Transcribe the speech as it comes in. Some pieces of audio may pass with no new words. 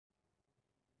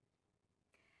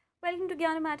Welcome to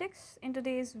Gyanomatics. In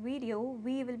today's video,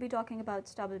 we will be talking about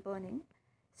stubble burning.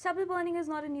 Stubble burning is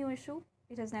not a new issue.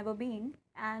 It has never been.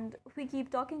 And we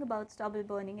keep talking about stubble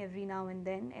burning every now and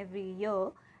then, every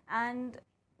year. And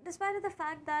despite of the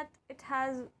fact that it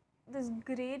has this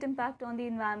great impact on the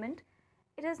environment,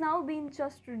 it has now been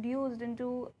just reduced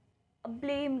into a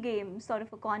blame game, sort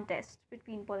of a contest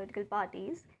between political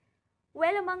parties.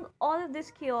 Well, among all of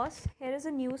this chaos, here is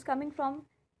a news coming from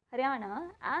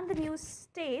Haryana, and the news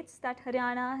states that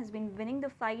Haryana has been winning the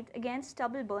fight against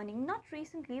stubble burning not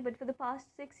recently but for the past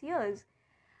 6 years.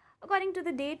 According to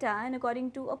the data and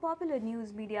according to a popular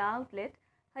news media outlet,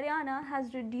 Haryana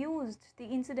has reduced the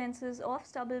incidences of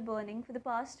stubble burning for the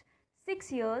past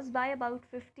 6 years by about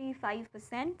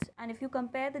 55%, and if you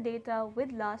compare the data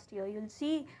with last year, you'll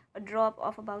see a drop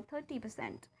of about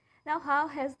 30%. Now, how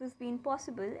has this been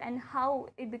possible and how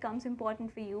it becomes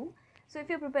important for you? So if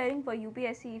you're preparing for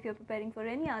UPSC, if you're preparing for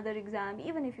any other exam,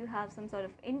 even if you have some sort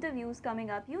of interviews coming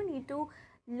up, you need to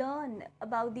learn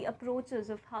about the approaches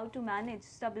of how to manage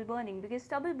stubble burning, because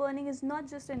stubble burning is not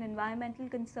just an environmental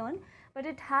concern, but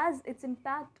it has its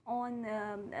impact on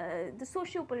the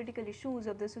socio-political issues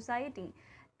of the society.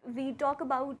 We talk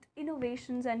about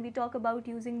innovations and we talk about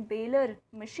using baler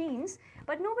machines,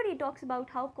 but nobody talks about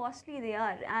how costly they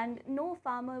are, and no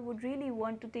farmer would really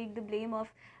want to take the blame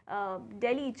of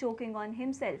Delhi choking on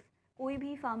himself. कोई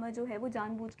भी farmer जो है वो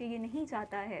जानबूझ के ये नहीं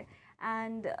चाहता है.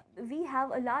 And we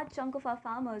have a large chunk of our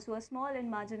farmers who are small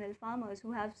and marginal farmers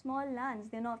who have small lands.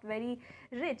 They're not very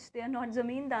rich, they are not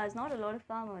zamindars, not a lot of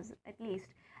farmers at least.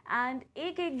 And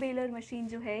एक baler machine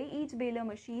जो है, each baler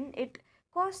machine, it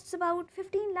costs about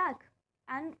 15 lakh,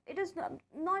 and it is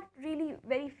not really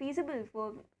very feasible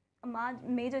for a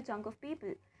major chunk of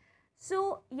people.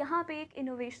 So यहाँ पे एक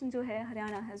innovation जो है,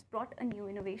 Haryana has brought a new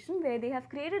innovation where they have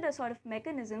created a sort of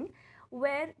mechanism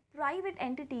where private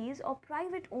entities or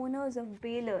private owners of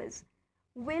balers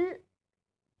will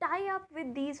tie up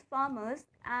with these farmers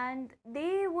and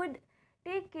they would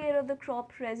take care of the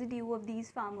crop residue of these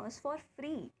farmers for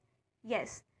free.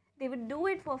 Yes, they would do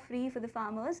it for free for the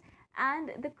farmers,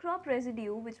 and the crop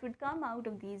residue which would come out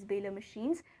of these baler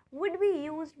machines would be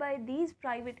used by these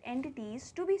private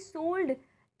entities to be sold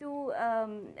to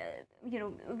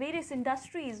various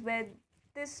industries where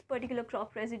this particular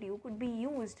crop residue could be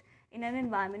used in an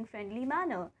environment friendly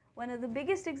manner. One of the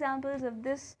biggest examples of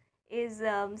this is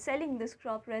selling this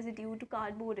crop residue to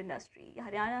cardboard industry.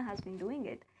 Haryana has been doing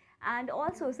it, and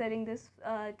also selling this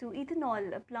to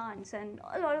ethanol plants and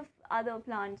a lot of other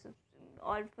plants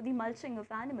or for the mulching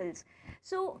of animals.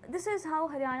 So this is how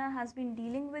Haryana has been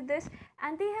dealing with this,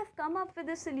 and they have come up with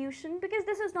a solution, because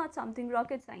this is not something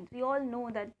rocket science. We all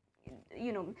know that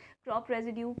crop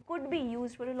residue could be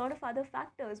used for a lot of other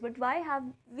factors, but why have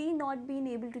we not been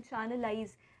able to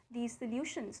channelize these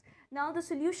solutions? Now the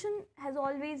solution has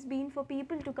always been for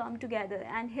people to come together,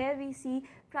 and here we see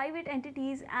private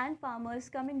entities and farmers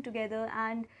coming together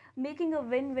and making a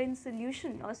win-win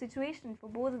solution or situation for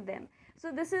both of them.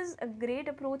 So this is a great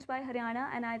approach by Haryana,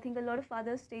 and I think a lot of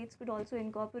other states could also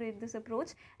incorporate this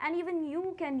approach, and even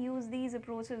you can use these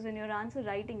approaches in your answer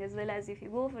writing as well as if you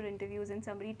go for interviews and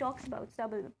somebody talks about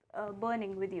stubble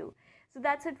burning with you. So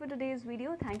that's it for today's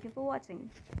video. Thank you for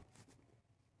watching.